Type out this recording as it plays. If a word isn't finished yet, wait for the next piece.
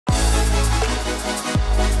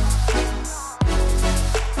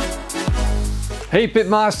Hey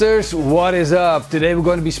Pitmasters, what is up? Today we're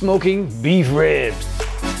going to be smoking beef ribs.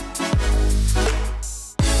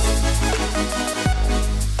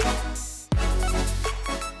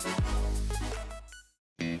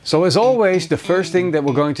 So as always, the first thing that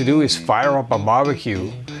we're going to do is fire up our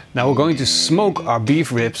barbecue. Now we're going to smoke our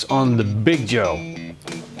beef ribs on the Big Joe.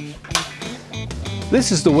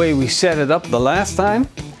 This is the way we set it up the last time.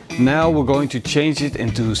 Now we're going to change it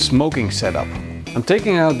into a smoking setup. I'm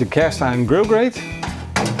taking out the cast iron grill grate.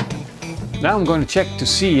 Now I'm going to check to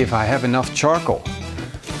see if I have enough charcoal.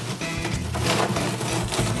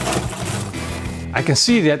 I can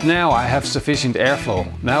see that now I have sufficient airflow.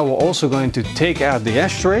 Now we're also going to take out the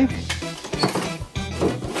ashtray.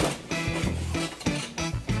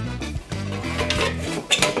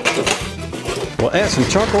 We'll add some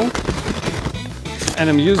charcoal. And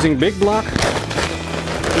I'm using Big Block.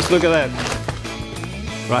 Just look at that.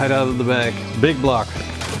 Right out of the bag. Big Block.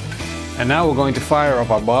 And now we're going to fire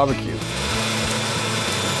up our barbecue.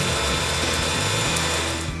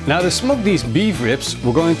 Now to smoke these beef ribs,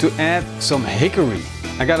 we're going to add some hickory.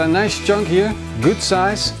 I got a nice chunk here, good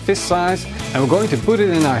size, fist size, and we're going to put it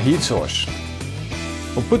in our heat source.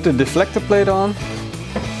 We'll put the deflector plate on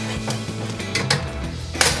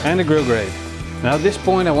and the grill grate. Now at this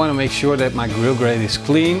point I want to make sure that my grill grate is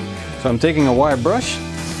clean, so I'm taking a wire brush,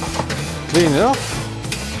 clean it off,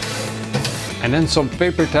 and then some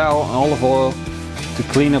paper towel and olive oil to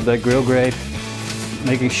clean up that grill grate,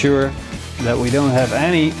 making sure that we don't have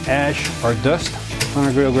any ash or dust on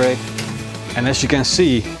our grill grate. And as you can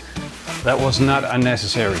see, that was not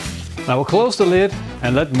unnecessary. Now we'll close the lid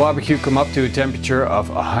and let the barbecue come up to a temperature of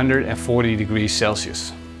 140 degrees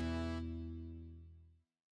Celsius.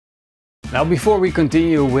 Now before we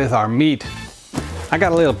continue with our meat, I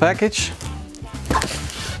got a little package.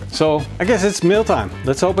 So I guess it's mealtime.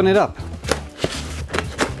 Let's open it up.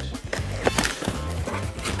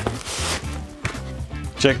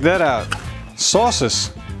 Check that out.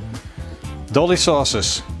 Sauces. Dolly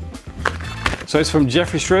sauces. So it's from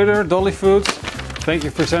Jeffrey Schroeder, Dolly Foods. Thank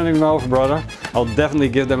you for sending them over, brother. I'll definitely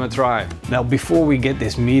give them a try. Now before we get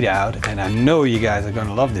this meat out, and I know you guys are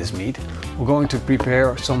gonna love this meat, we're going to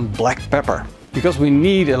prepare some black pepper. Because we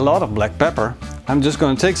need a lot of black pepper, I'm just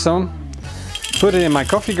gonna take some, put it in my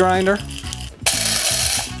coffee grinder.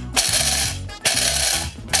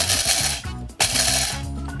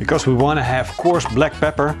 Because we want to have coarse black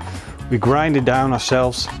pepper, we grind it down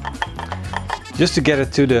ourselves just to get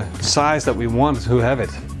it to the size that we want to have it.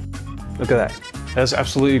 Look at that. That's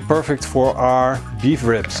absolutely perfect for our beef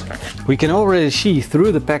ribs. We can already see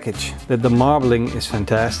through the package that the marbling is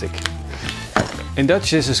fantastic. In Dutch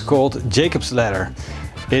this is called Jacob's Ladder.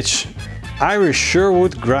 It's Irish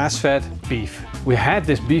Sherwood grass-fed beef. We had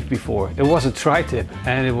this beef before. It was a tri-tip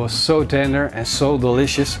and it was so tender and so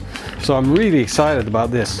delicious. So I'm really excited about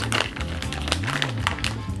this.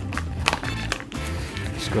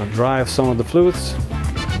 Just gonna dry off some of the fluids.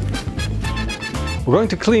 We're going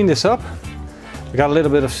to clean this up. We got a little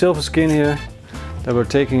bit of silver skin here that we're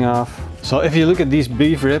taking off. So if you look at these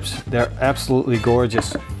beef ribs, they're absolutely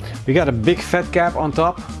gorgeous. We got a big fat cap on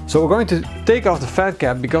top. So we're going to take off the fat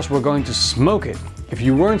cap because we're going to smoke it. If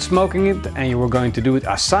you weren't smoking it and you were going to do it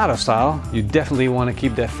asado style, you definitely want to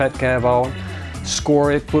keep that fat cap on,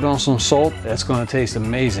 score it, put on some salt. That's going to taste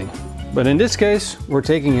amazing. But in this case, we're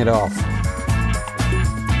taking it off.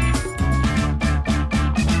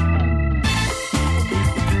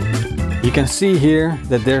 You can see here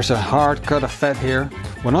that there's a hard cut of fat here.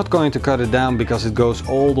 We're not going to cut it down because it goes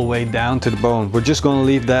all the way down to the bone. We're just going to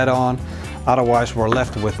leave that on. Otherwise we're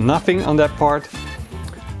left with nothing on that part.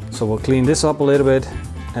 So we'll clean this up a little bit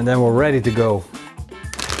and then we're ready to go.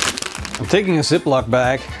 I'm taking a Ziploc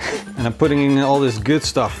bag and I'm putting in all this good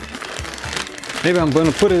stuff. Maybe I'm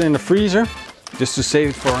going to put it in the freezer just to save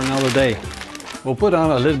it for another day. We'll put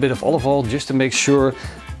on a little bit of olive oil just to make sure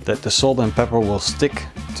that the salt and pepper will stick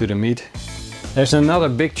to the meat. There's another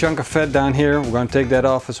big chunk of fat down here. We're going to take that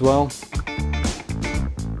off as well.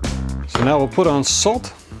 So now we'll put on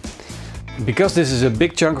salt. Because this is a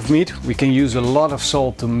big chunk of meat, we can use a lot of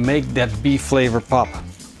salt to make that beef flavor pop.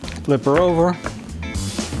 Flip her over.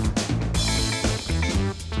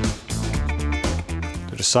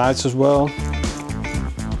 To the sides as well.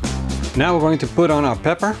 Now we're going to put on our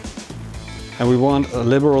pepper. And we want a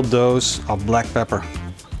liberal dose of black pepper.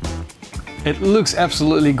 It looks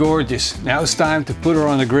absolutely gorgeous. Now it's time to put her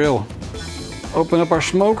on the grill. Open up our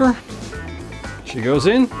smoker. She goes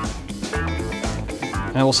in.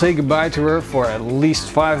 And we'll say goodbye to her for at least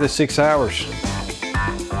 5 to 6 hours.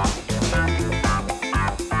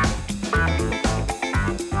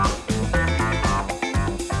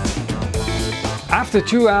 After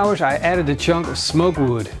 2 hours I added a chunk of smoke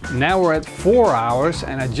wood. Now we're at 4 hours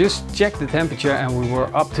and I just checked the temperature and we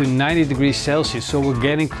were up to 90 degrees Celsius. So we're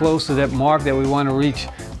getting close to that mark that we want to reach,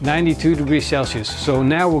 92 degrees Celsius. So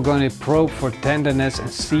now we're going to probe for tenderness and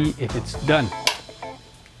see if it's done.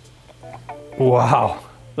 Wow,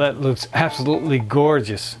 that looks absolutely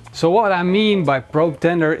gorgeous. So what I mean by probe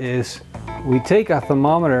tender is we take a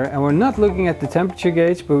thermometer and we're not looking at the temperature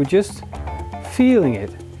gauge, but we're just feeling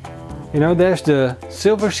it. You know, there's the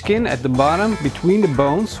silver skin at the bottom between the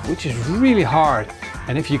bones, which is really hard.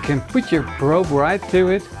 And if you can put your probe right to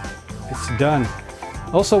it, it's done.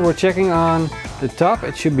 Also, we're checking on the top.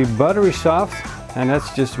 It should be buttery soft, and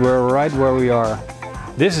that's just right where we are.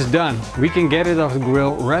 This is done. We can get it off the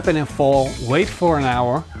grill, wrap it in foil, wait for an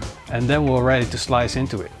hour, and then we're ready to slice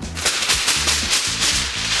into it.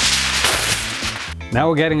 Now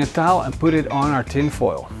we're getting a towel and put it on our tin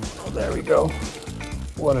foil. Oh, there we go.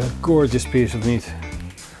 What a gorgeous piece of meat.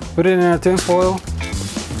 Put it in our tin foil.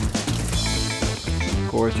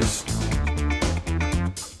 Gorgeous.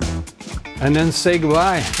 And then say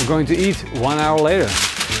goodbye. We're going to eat 1 hour later.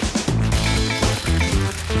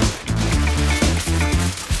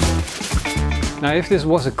 Now if this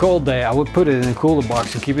was a cold day, I would put it in a cooler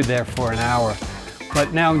box and keep it there for an hour.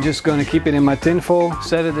 But now I'm just going to keep it in my tin foil,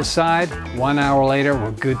 set it aside. 1 hour later,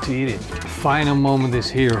 we're good to eat it. Final moment is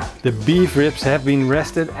here. The beef ribs have been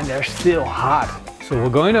rested and they're still hot. So we're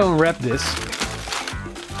going to unwrap this.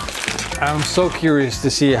 I'm so curious to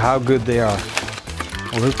see how good they are.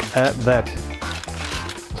 Look at that.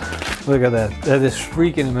 Look at that. That is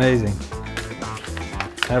freaking amazing.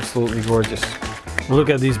 Absolutely gorgeous. Look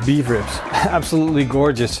at these beef ribs. Absolutely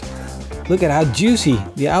gorgeous. Look at how juicy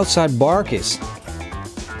the outside bark is.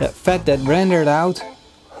 That fat that rendered out.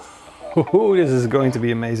 Ooh, this is going to be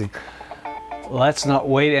amazing. Let's not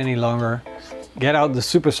wait any longer. Get out the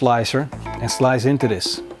super slicer and slice into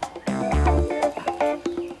this.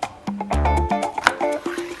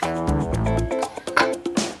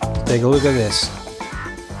 Take a look at this.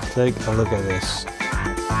 Take a look at this.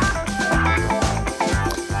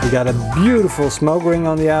 We got a beautiful smoke ring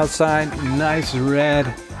on the outside. Nice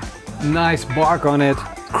red. Nice bark on it.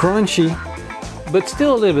 Crunchy, but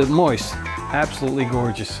still a little bit moist. Absolutely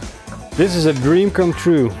gorgeous. This is a dream come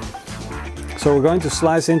true. So we're going to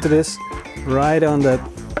slice into this right on that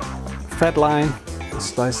fat line and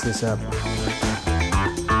slice this up.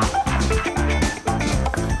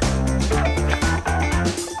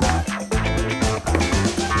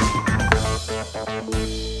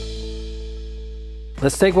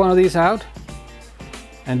 Let's take one of these out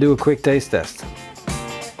and do a quick taste test.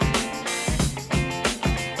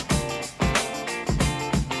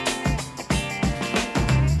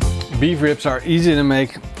 Beef ribs are easy to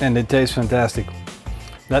make and they taste fantastic.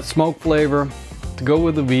 That smoke flavor to go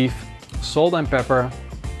with the beef, salt and pepper.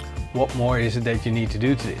 What more is it that you need to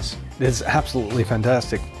do to this? This is absolutely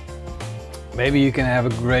fantastic. Maybe you can have a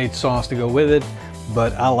great sauce to go with it,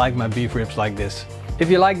 but I like my beef ribs like this. If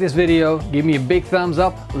you like this video, give me a big thumbs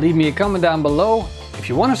up, leave me a comment down below. If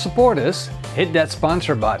you want to support us, hit that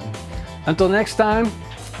sponsor button. Until next time,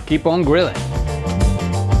 keep on grilling.